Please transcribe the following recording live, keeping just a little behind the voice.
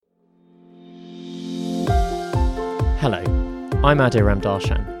Hello, I'm Adir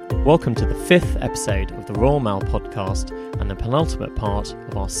Ramdarshan. Welcome to the 5th episode of the Royal Mail podcast and the penultimate part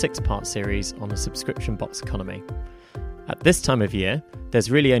of our 6-part series on the subscription box economy. At this time of year, there's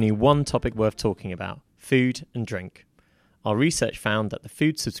really only one topic worth talking about: food and drink. Our research found that the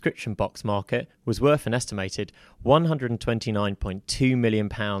food subscription box market was worth an estimated £129.2 million in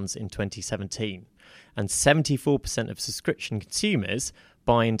 2017, and 74% of subscription consumers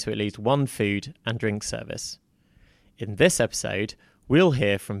buy into at least one food and drink service. In this episode, we'll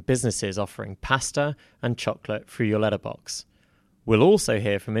hear from businesses offering pasta and chocolate through your letterbox. We'll also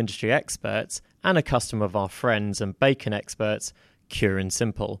hear from industry experts and a customer of our friends and bacon experts, Pure and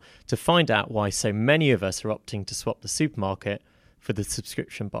Simple, to find out why so many of us are opting to swap the supermarket for the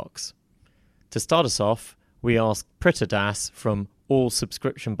subscription box. To start us off, we asked Prita Das from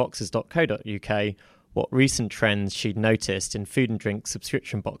allsubscriptionboxes.co.uk what recent trends she'd noticed in food and drink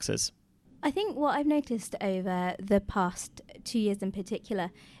subscription boxes. I think what I've noticed over the past 2 years in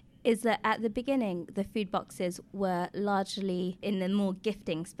particular is that at the beginning, the food boxes were largely in the more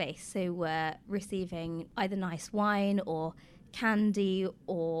gifting space. So we're receiving either nice wine or candy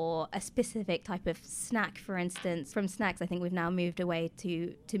or a specific type of snack, for instance. From snacks, I think we've now moved away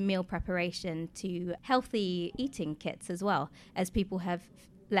to meal preparation, to healthy eating kits as well, as people have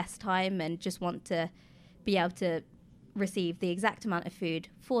less time and just want to be able to receive the exact amount of food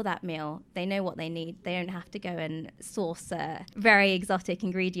for that meal. They know what they need. They don't have to go and source very exotic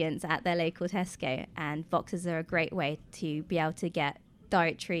ingredients at their local Tesco. And boxes are a great way to be able to get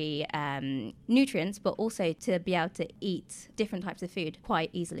dietary nutrients, but also to be able to eat different types of food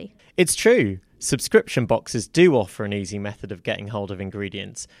quite easily. It's true. Subscription boxes do offer an easy method of getting hold of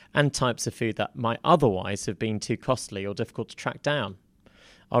ingredients and types of food that might otherwise have been too costly or difficult to track down.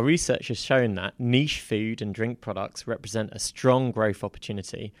 Our research has shown that niche food and drink products represent a strong growth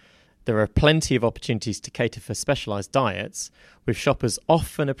opportunity. There are plenty of opportunities to cater for specialised diets, with shoppers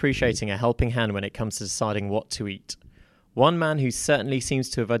often appreciating a helping hand when it comes to deciding what to eat. One man who certainly seems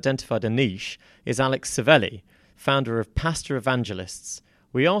to have identified a niche is Alex Savelli, founder of Pasta Evangelists.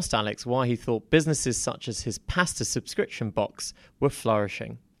 We asked Alex why he thought businesses such as his pasta subscription box were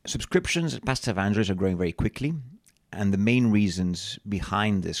flourishing. Subscriptions at Pasta Evangelists are growing very quickly. And the main reasons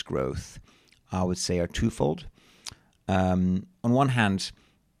behind this growth, I would say, are twofold. On one hand,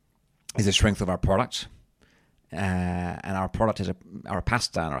 is the strength of our product. And our product is our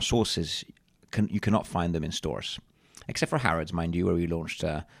pasta and our sauces, you cannot find them in stores. Except for Harrods, mind you, where we launched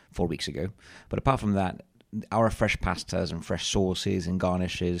 4 weeks ago. But apart from that, our fresh pastas and fresh sauces and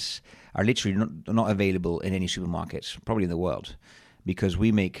garnishes are literally not available in any supermarket, probably in the world, because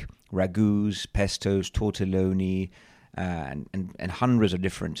we make ragouts, pestos, tortelloni, and hundreds of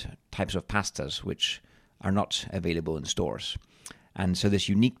different types of pastas which are not available in stores. And so this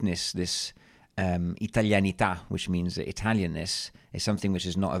uniqueness, this italianità, which means Italianness, is something which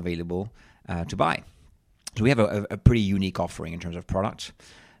is not available to buy. So we have a pretty unique offering in terms of product.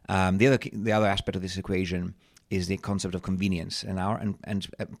 The other aspect of this equation is the concept of convenience. And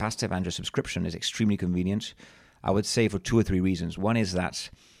Pasta Evangelist subscription is extremely convenient, I would say, for 2 or 3 reasons. One is that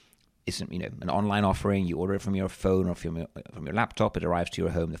it's an online offering. You order it from your phone or from your laptop. It arrives to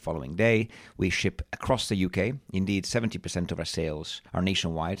your home the following day. We ship across the UK. Indeed, 70% of our sales are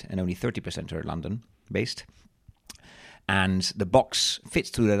nationwide and only 30% are London-based. And the box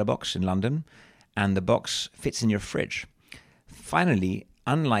fits through the letterbox in London, and the box fits in your fridge. Finally,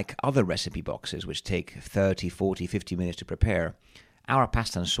 unlike other recipe boxes, which take 30, 40, 50 minutes to prepare, our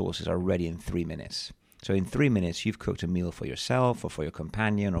pasta and sauces are ready in 3 minutes. So in 3 minutes, you've cooked a meal for yourself or for your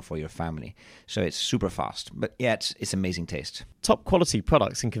companion or for your family. So it's super fast, but yet it's amazing taste. Top quality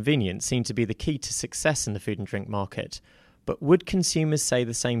products and convenience seem to be the key to success in the food and drink market. But would consumers say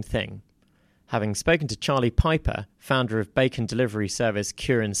the same thing? Having spoken to Charlie Piper, founder of bacon delivery service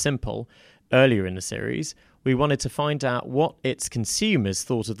Pure and Simple, earlier in the series, we wanted to find out what its consumers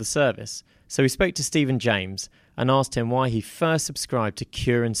thought of the service. So we spoke to Stephen James and asked him why he first subscribed to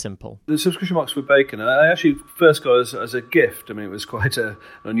Pure and Simple. The subscription box for bacon, I actually first got as a gift. I mean, it was quite an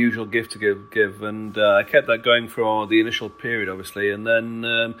unusual gift to give, and I kept that going for the initial period, obviously, and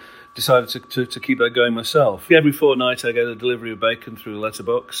then decided to keep that going myself. Every fortnight I get a delivery of bacon through the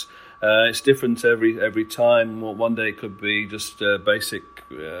letterbox. It's different every time. One day it could be just basic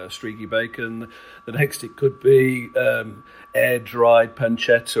streaky bacon. The next it could be air-dried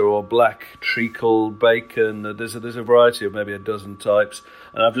pancetta or black treacle bacon. There's a variety of maybe a dozen types.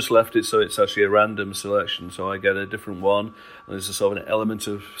 And I've just left it so it's actually a random selection. So I get a different one. And there's a sort of an element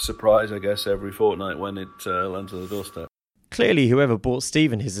of surprise, I guess, every fortnight when it lands on the doorstep. Clearly, whoever bought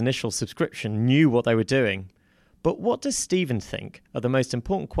Stephen his initial subscription knew what they were doing. But what does Stephen think are the most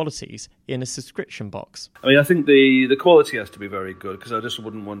important qualities in a subscription box? I mean, I think the quality has to be very good, because I just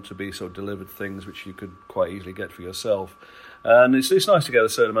wouldn't want to be sort of delivered things which you could quite easily get for yourself. And it's nice to get a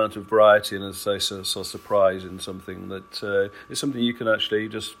certain amount of variety and, as I say, sort of surprise in something that is something you can actually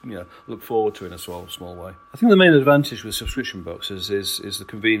just look forward to in a small way. I think the main advantage with subscription boxes is the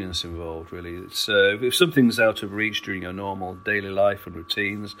convenience involved. Really, it's if something's out of reach during your normal daily life and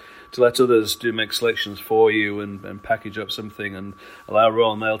routines, to let others make selections for you and package up something and allow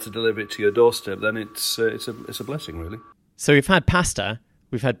Royal Mail to deliver it to your doorstep, then it's a blessing, really. So we've had pasta,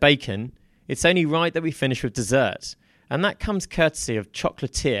 we've had bacon. It's only right that we finish with dessert. And that comes courtesy of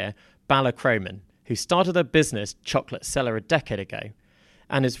chocolatier Bala Croman, who started her business Chocolate Cellar a decade ago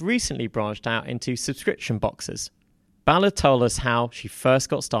and has recently branched out into subscription boxes. Bala told us how she first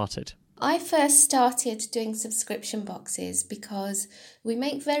got started. I first started doing subscription boxes because we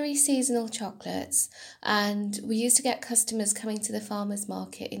make very seasonal chocolates, and we used to get customers coming to the farmers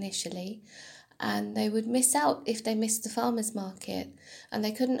market initially, and they would miss out if they missed the farmers market, and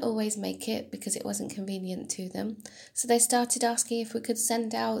they couldn't always make it because it wasn't convenient to them. So they started asking if we could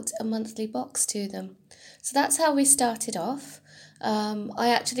send out a monthly box to them. So that's how we started off. I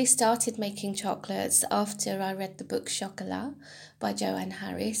actually started making chocolates after I read the book Chocolat by Joanne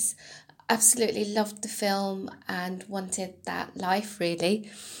Harris. Absolutely loved the film and wanted that life,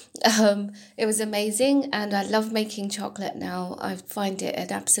 really. It was amazing, and I love making chocolate now. I find it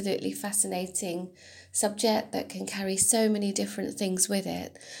an absolutely fascinating subject that can carry so many different things with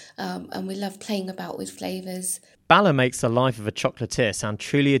it, and we love playing about with flavours. Bala makes the life of a chocolatier sound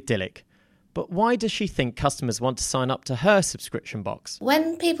truly idyllic. But why does she think customers want to sign up to her subscription box?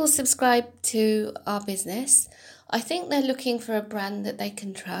 When people subscribe to our business, I think they're looking for a brand that they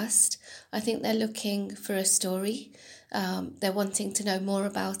can trust. I think they're looking for a story. They're wanting to know more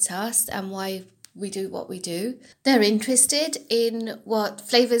about us and why we do what we do. They're interested in what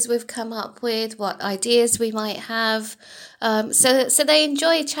flavours we've come up with, what ideas we might have. So they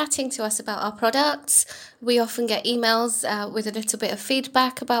enjoy chatting to us about our products. We often get emails with a little bit of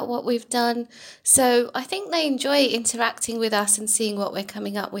feedback about what we've done. So I think they enjoy interacting with us and seeing what we're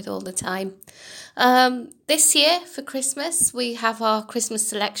coming up with all the time. This year for Christmas, we have our Christmas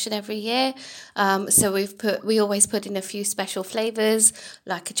selection every year. So we always put in a few special flavours,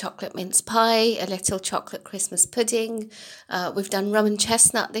 like a chocolate mince pie, a little chocolate Christmas pudding. We've done rum and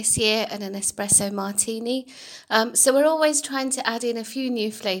chestnut this year and an espresso martini. So we're always trying to add in a few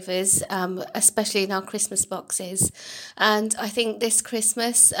new flavours, especially in our Christmas boxes. And I think this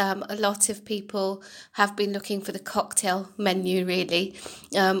Christmas, a lot of people have been looking for the cocktail menu, really.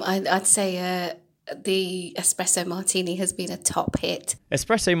 I'd say the espresso martini has been a top hit.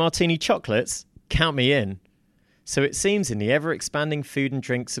 Espresso martini chocolates? Count me in. So it seems in the ever-expanding food and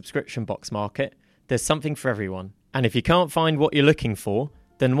drink subscription box market, there's something for everyone. And if you can't find what you're looking for,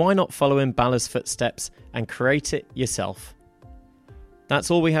 then why not follow in Bala's footsteps and create it yourself? That's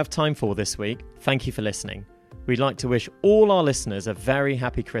all we have time for this week. Thank you for listening. We'd like to wish all our listeners a very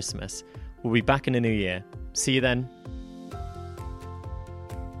happy Christmas. We'll be back in the new year. See you then.